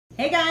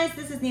Hey guys,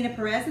 this is Nina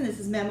Perez and this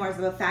is Memoirs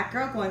of a Fat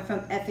Girl, going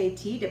from FAT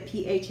to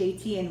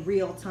PHAT in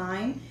real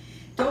time.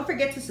 Don't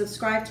forget to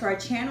subscribe to our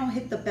channel,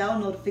 hit the bell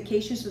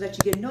notification so that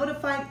you get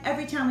notified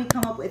every time we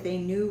come up with a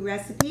new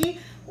recipe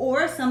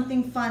or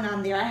something fun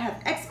on there. I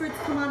have experts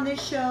come on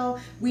this show.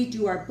 We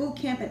do our boot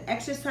camp and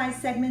exercise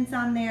segments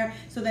on there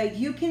so that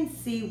you can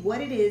see what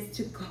it is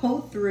to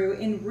go through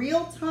in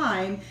real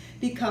time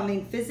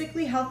becoming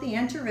physically healthy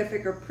and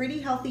terrific, or pretty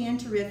healthy and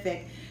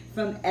terrific,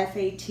 from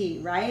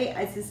FAT, right?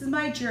 As this is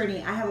my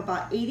journey, I have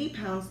about 80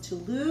 pounds to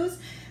lose.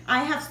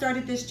 I have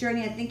started this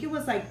journey, I think it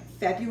was like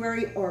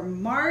February or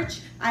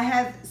March. I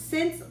have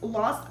since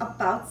lost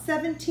about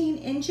 17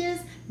 inches.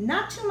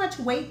 Not too much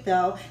weight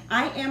though.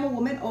 I am a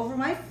woman over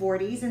my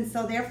 40s, and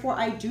so therefore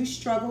I do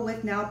struggle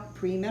with now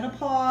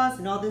premenopause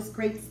and all this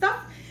great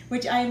stuff,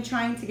 which I am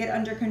trying to get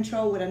under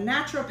control with a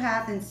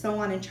naturopath and so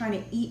on, and trying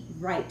to eat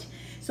right.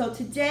 So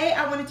today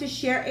I wanted to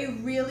share a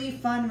really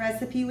fun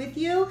recipe with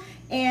you,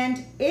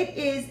 and it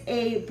is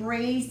a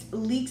braised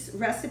leeks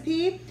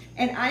recipe.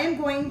 And I am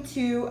going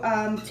to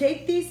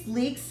take these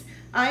leeks,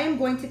 I am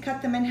going to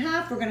cut them in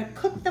half. We're going to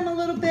cook them a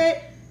little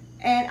bit,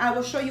 and I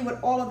will show you what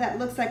all of that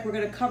looks like. We're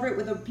going to cover it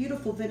with a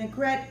beautiful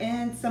vinaigrette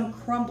and some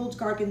crumbled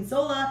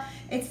Gorgonzola.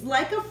 It's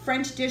like a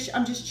French dish.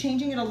 I'm just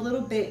changing it a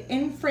little bit.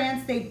 In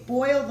France, they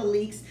boil the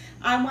leeks.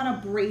 I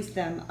want to braise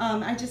them.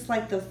 I just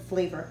like the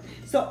flavor.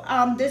 So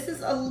this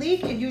is a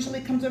leek. It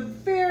usually comes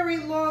with very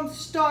long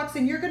stalks,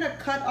 and you're going to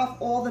cut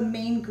off all the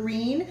main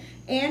green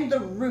and the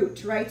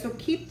root, right? So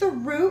keep the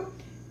root,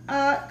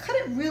 cut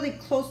it really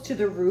close to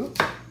the root,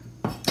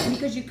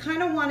 because you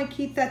kind of want to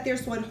keep that there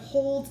so it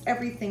holds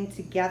everything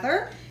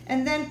together.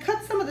 And then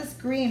cut some of this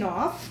green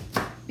off,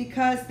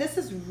 because this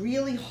is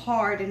really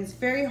hard and it's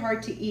very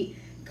hard to eat.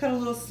 Cut a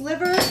little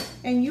sliver,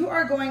 and you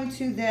are going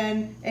to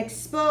then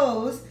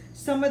expose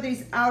some of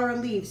these outer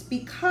leaves.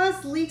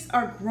 Because leeks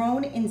are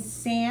grown in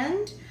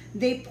sand,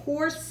 they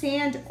pour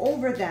sand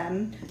over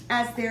them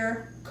as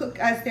they're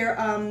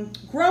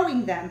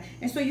growing them,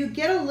 and so you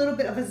get a little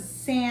bit of a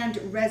sand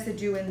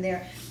residue in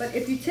there. But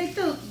if you take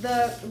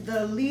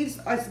the leaves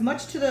as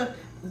much to the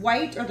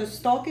white or the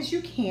stalk as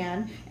you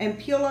can and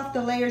peel off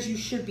the layers, you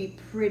should be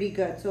pretty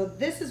good. So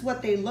this is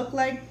what they look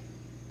like.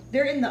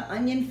 They're in the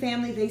onion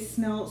family. They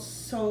smell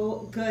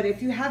so good.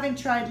 If you haven't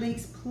tried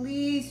leeks,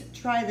 please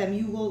try them.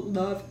 You will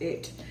love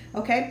it.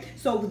 Okay,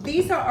 so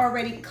these are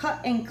already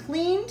cut and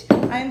cleaned.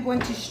 I am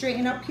going to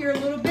straighten up here a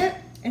little bit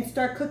and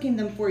start cooking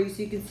them for you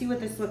so you can see what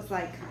this looks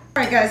like.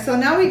 All right guys, so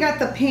now we got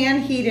the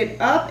pan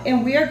heated up,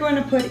 and we are going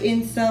to put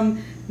in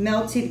some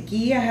melted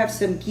ghee. I have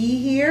some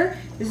ghee here.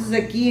 This is a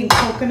ghee and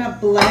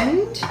coconut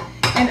blend.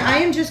 And I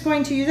am just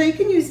going to use, you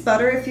can use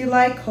butter if you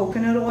like,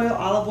 coconut oil,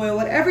 olive oil,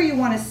 whatever you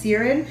want to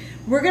sear in.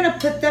 We're going to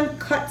put them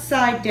cut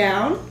side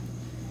down.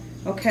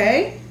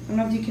 Okay, I don't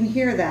know if you can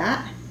hear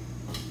that.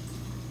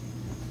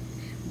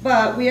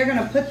 But we are going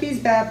to put these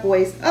bad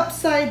boys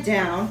upside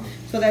down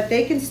so that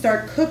they can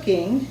start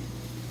cooking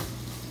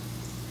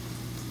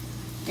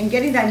and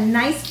getting that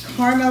nice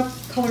caramel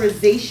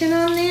colorization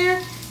on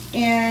there.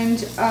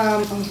 And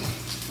oh my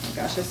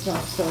gosh, that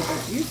smells so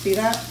good. Do you see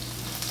that?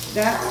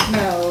 That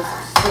smells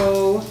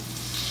so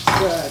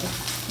good.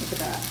 Look at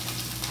that.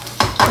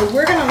 So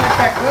we're gonna let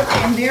that cook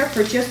in there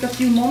for just a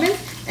few moments.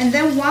 And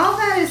then while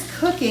that is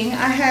cooking,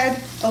 I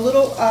had a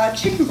little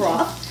chicken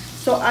broth.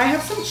 So I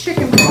have some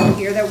chicken broth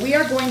here that we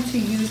are going to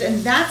use,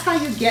 and that's how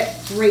you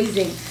get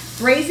braising.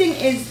 Braising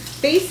is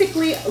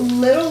basically a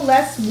little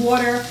less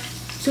water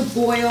to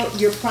boil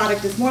your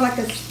product. It's more like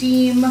a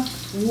steam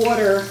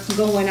water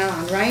going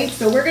on, right?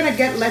 So we're gonna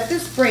let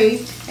this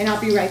braise, and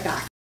I'll be right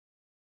back.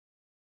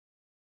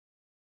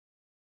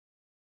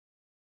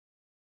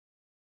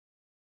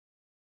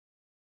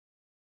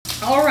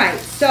 All right,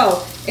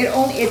 so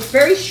it's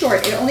very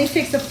short. It only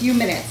takes a few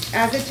minutes.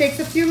 As it takes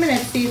a few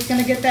minutes, see, it's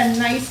gonna get that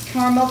nice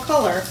caramel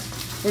color.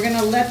 We're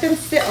gonna let them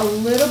sit a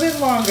little bit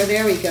longer.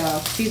 There we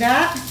go. See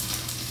that?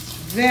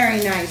 Very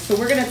nice. So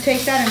we're gonna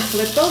take that and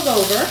flip those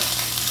over.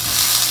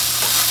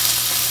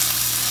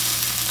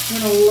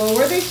 I'm gonna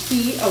lower the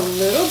heat a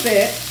little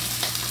bit.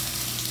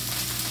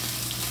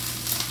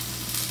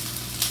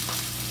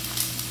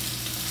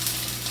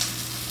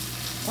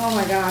 Oh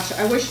my gosh,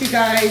 I wish you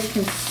guys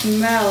can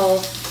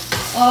smell.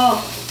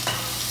 Oh,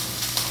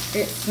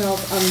 it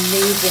smells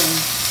amazing,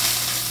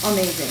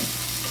 amazing.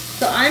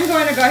 So I'm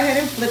going to go ahead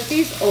and flip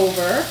these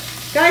over.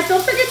 Guys,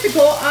 don't forget to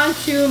go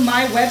onto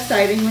my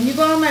website, and when you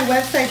go on my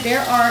website,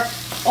 there are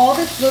all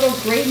this little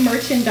great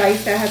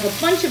merchandise that has a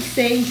bunch of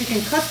sayings you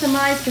can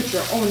customize, put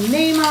your own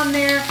name on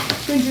there.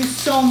 You can do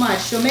so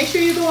much. So make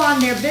sure you go on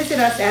there, visit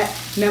us at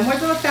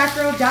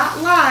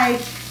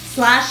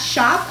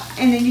memoirsoffatgirl.live/shop,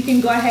 and then you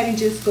can go ahead and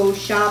just go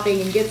shopping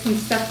and get some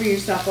stuff for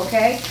yourself,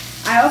 okay?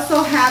 I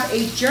also have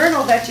a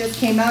journal that just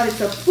came out. It's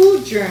a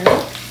food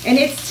journal, and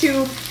it's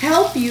to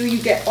help you. You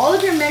get all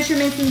of your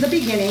measurements in the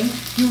beginning.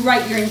 You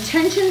write your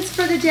intentions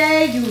for the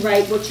day. You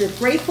write what you're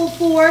grateful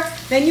for.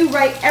 Then you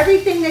write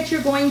everything that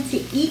you're going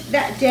to eat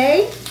that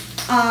day,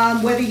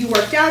 whether you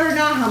worked out or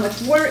not, how much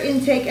water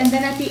intake, and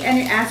then at the end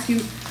it asks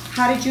you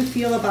How did you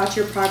feel about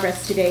your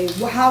progress today?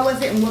 How was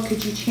it and what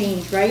could you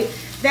change, right?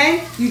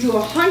 Then you do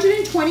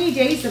 120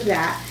 days of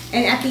that,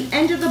 and at the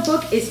end of the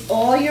book is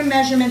all your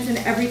measurements and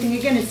everything.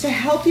 Again, it's to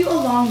help you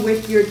along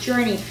with your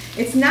journey.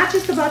 It's not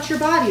just about your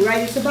body,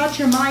 right? It's about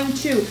your mind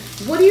too.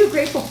 What are you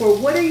grateful for?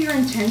 What are your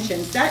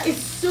intentions? That is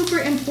super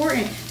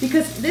important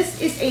because this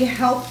is a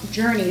health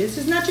journey. This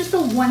is not just a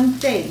one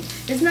thing.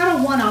 It's not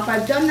a one-off.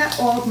 I've done that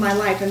all of my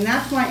life, and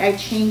that's why I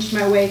changed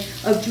my way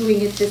of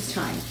doing it this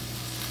time.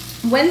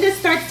 When this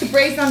starts to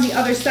braise on the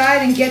other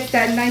side and gets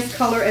that nice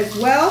color as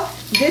well,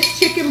 this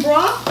chicken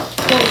broth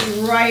goes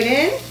right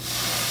in,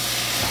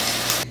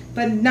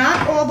 but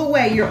not all the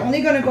way. You're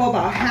only gonna go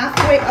about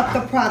halfway up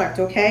the product,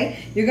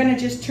 okay? You're gonna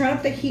just turn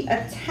up the heat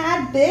a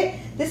tad bit.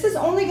 This is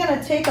only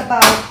gonna take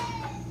about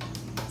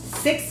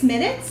 6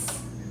 minutes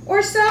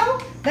or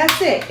so.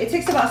 That's it. It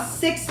takes about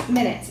 6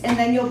 minutes and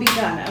then you'll be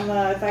done.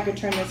 If I could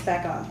turn this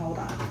back on, hold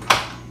on.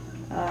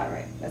 All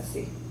right, let's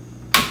see.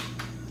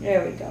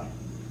 There we go.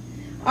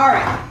 All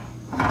right,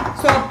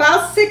 so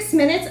about 6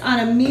 minutes on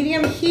a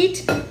medium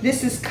heat.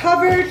 This is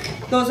covered.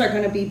 Those are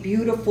gonna be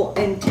beautiful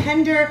and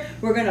tender.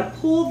 We're gonna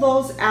pull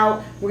those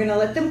out. We're gonna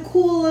let them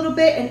cool a little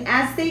bit, and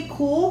as they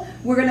cool,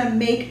 we're gonna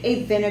make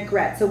a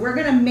vinaigrette. So we're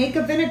gonna make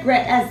a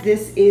vinaigrette as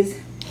this is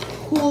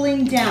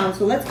cooling down.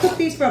 So let's cook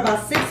these for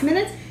about 6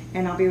 minutes,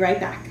 and I'll be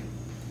right back.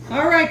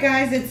 All right,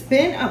 guys, it's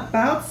been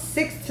about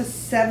 6 to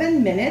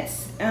 7 minutes.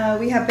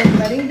 We have been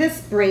letting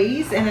this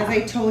braise, and as I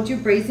told you,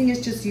 braising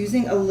is just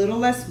using a little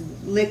less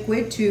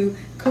liquid to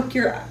cook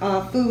your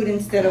food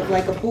instead of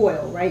like a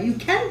boil, right? You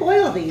can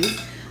boil these.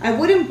 I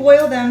wouldn't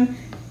boil them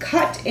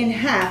cut in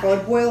half. I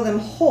would boil them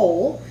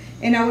whole,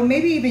 and I would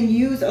maybe even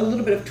use a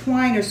little bit of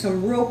twine or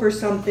some rope or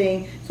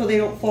something so they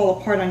don't fall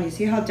apart on you.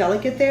 See how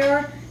delicate they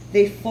are?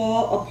 They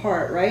fall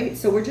apart, right?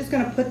 So we're just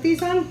gonna put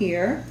these on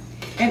here,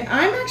 and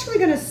I'm actually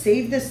gonna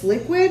save this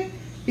liquid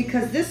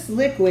because this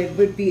liquid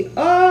would be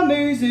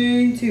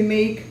amazing to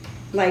make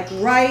like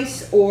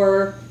rice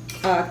or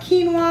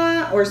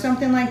quinoa or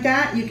something like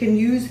that. You can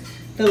use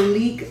the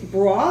leek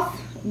broth,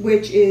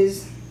 which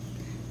is,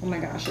 oh my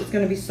gosh, it's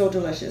gonna be so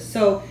delicious.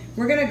 So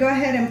we're gonna go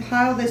ahead and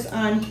pile this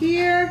on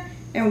here,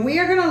 and we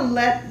are gonna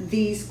let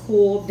these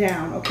cool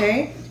down,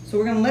 okay? So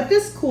we're gonna let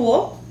this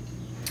cool,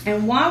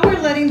 and while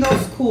we're letting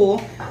those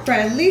cool for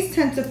at least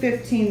 10 to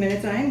 15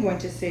 minutes, I am going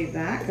to save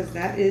that because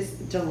that is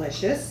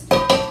delicious.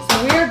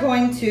 So we are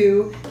going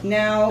to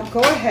now go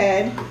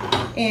ahead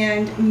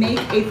and make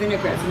a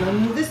vinaigrette. So I'm gonna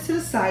move this to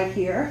the side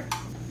here.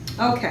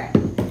 Okay,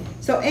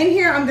 so in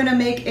here I'm gonna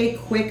make a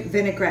quick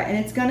vinaigrette, and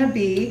it's gonna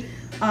be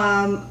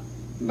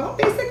well,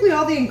 basically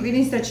all the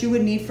ingredients that you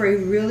would need for a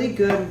really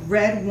good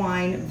red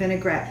wine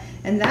vinaigrette.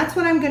 And that's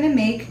what I'm gonna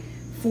make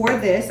for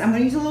this. I'm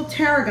gonna use a little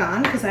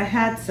tarragon because I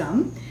had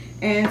some,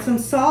 and some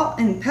salt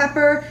and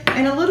pepper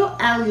and a little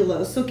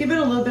allulose. So give it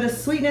a little bit of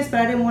sweetness,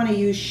 but I didn't wanna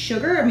use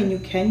sugar. I mean, you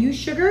can use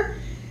sugar.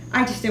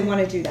 I just didn't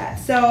wanna do that.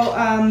 So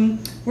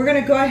we're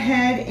gonna go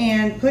ahead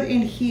and put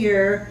in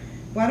here,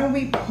 why don't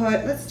we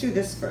put, let's do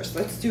this first.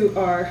 Let's do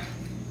our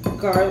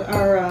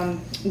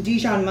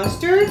Dijon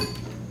mustard.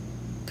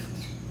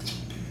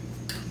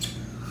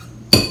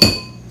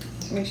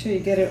 Make sure you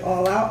get it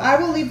all out. I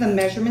will leave the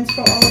measurements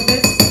for all of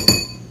this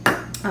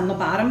on the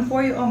bottom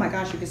for you. Oh my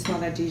gosh, you can smell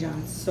that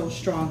Dijon, it's so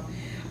strong.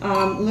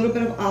 A little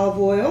bit of olive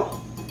oil.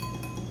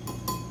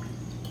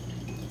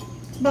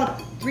 It's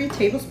about 3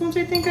 tablespoons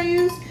I think I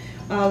used.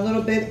 A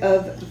little bit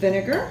of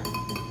vinegar.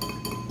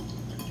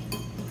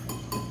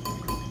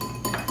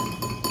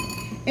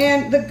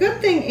 And the good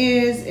thing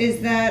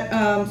is that,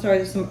 sorry,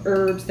 there's some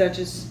herbs that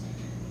just,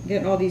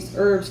 getting all these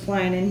herbs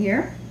flying in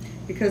here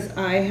because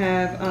I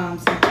have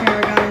some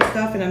tarragon and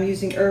stuff, and I'm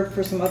using herb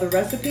for some other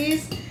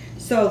recipes.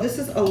 So this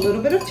is a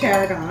little bit of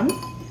tarragon,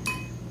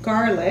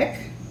 garlic,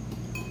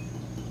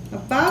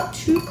 about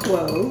 2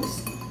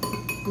 cloves,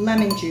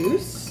 lemon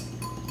juice.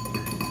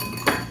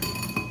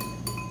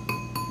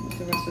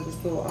 The rest of this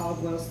little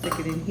olive oil, stick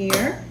it in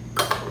here.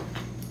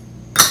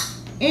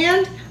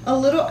 And a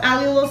little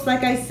allulose,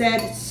 like I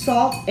said,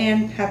 salt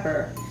and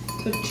pepper.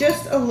 So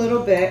just a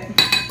little bit.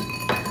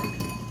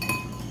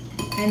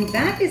 And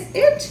that is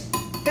it.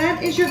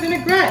 That is your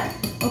vinaigrette,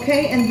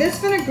 okay? And this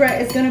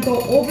vinaigrette is gonna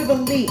go over the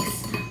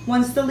leeks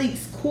once the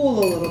leeks cool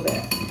a little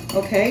bit,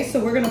 okay? So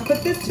we're gonna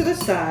put this to the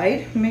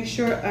side. Make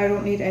sure I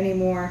don't need any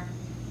more.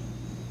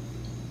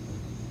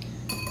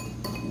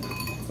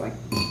 It's like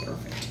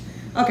perfect.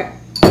 Okay,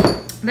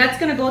 that's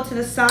gonna go to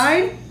the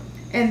side.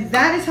 And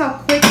that is how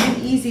quick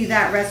and easy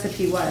that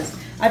recipe was.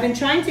 I've been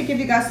trying to give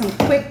you guys some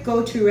quick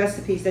go-to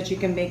recipes that you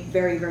can make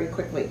very, very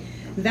quickly.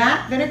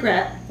 That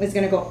vinaigrette is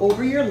gonna go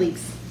over your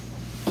leeks.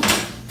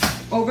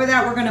 Over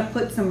that, we're gonna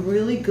put some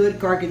really good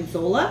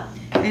Gorgonzola.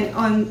 And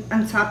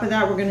on top of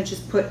that, we're gonna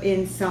just put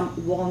in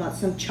some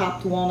walnuts, some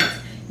chopped walnuts.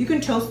 You can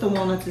toast the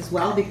walnuts as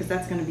well because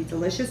that's gonna be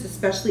delicious,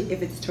 especially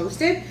if it's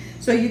toasted.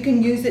 So you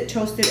can use it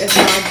toasted as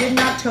well. I did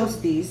not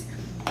toast these.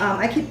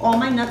 I keep all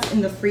my nuts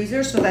in the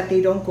freezer so that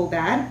they don't go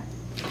bad.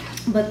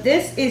 But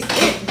this is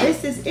it.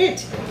 This is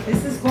it.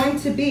 This is going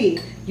to be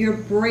your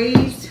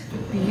braised,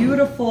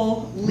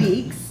 beautiful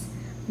leeks.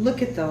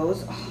 Look at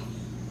those. Oh,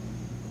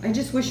 I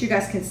just wish you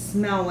guys can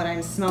smell what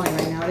I'm smelling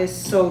right now. It is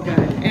so good.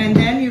 And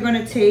then you're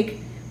gonna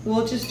take,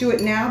 we'll just do it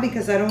now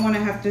because I don't wanna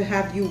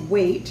have you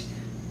wait.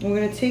 We're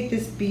gonna take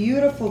this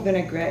beautiful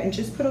vinaigrette and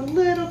just put a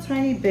little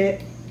tiny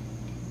bit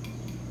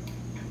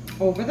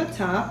over the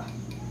top.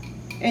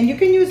 And you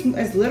can use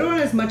as little and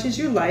as much as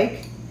you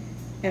like.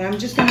 And I'm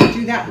just gonna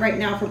do that right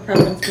now for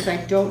preference because I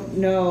don't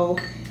know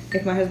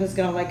if my husband's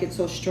gonna like it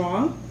so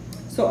strong.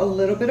 So a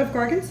little bit of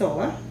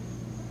Gorgonzola,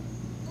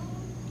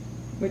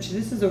 which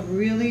this is a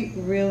really,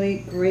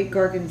 really great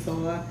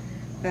Gorgonzola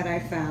that I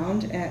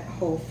found at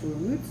Whole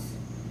Foods.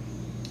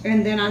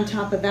 And then on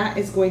top of that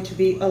is going to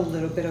be a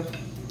little bit of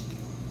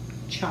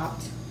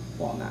chopped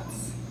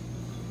walnuts.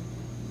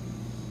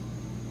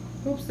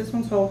 Oops, this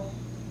one's whole.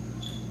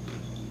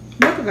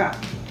 Look at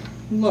that.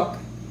 Look.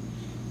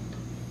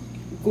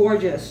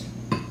 Gorgeous.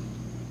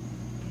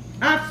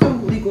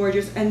 Absolutely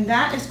gorgeous. And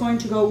that is going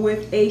to go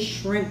with a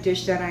shrimp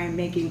dish that I am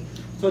making.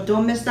 So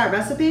don't miss that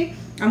recipe.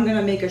 I'm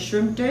gonna make a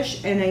shrimp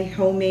dish and a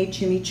homemade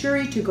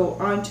chimichurri to go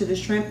onto the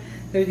shrimp.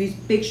 There are these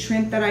big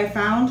shrimp that I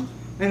found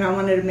and I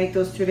wanted to make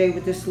those today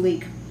with this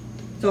leek.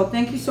 So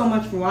thank you so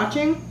much for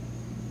watching.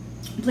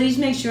 Please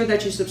make sure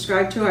that you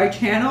subscribe to our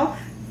channel.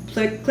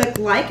 Click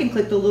like and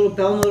click the little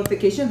bell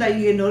notification that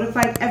you get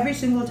notified every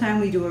single time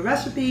we do a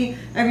recipe,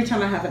 every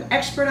time I have an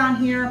expert on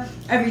here,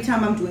 every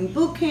time I'm doing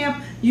boot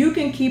camp. You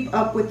can keep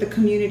up with the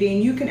community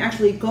and you can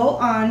actually go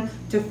on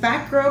to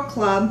Fat Girl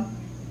Club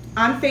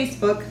on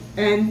Facebook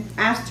and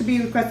ask to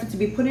be requested to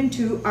be put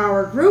into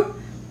our group.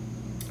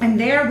 And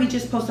there we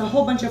just post a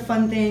whole bunch of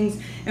fun things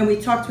and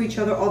we talk to each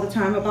other all the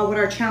time about what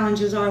our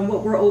challenges are and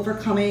what we're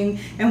overcoming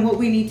and what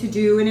we need to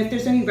do and if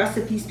there's any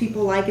recipes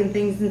people like and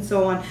things and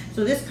so on.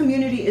 So this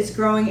community is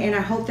growing and I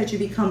hope that you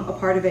become a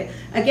part of it.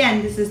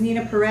 Again, this is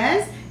Nina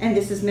Perez and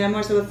this is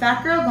Memoirs of a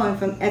Fat Girl going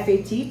from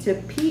FAT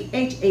to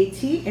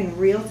PHAT in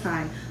real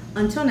time.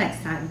 Until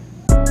next time.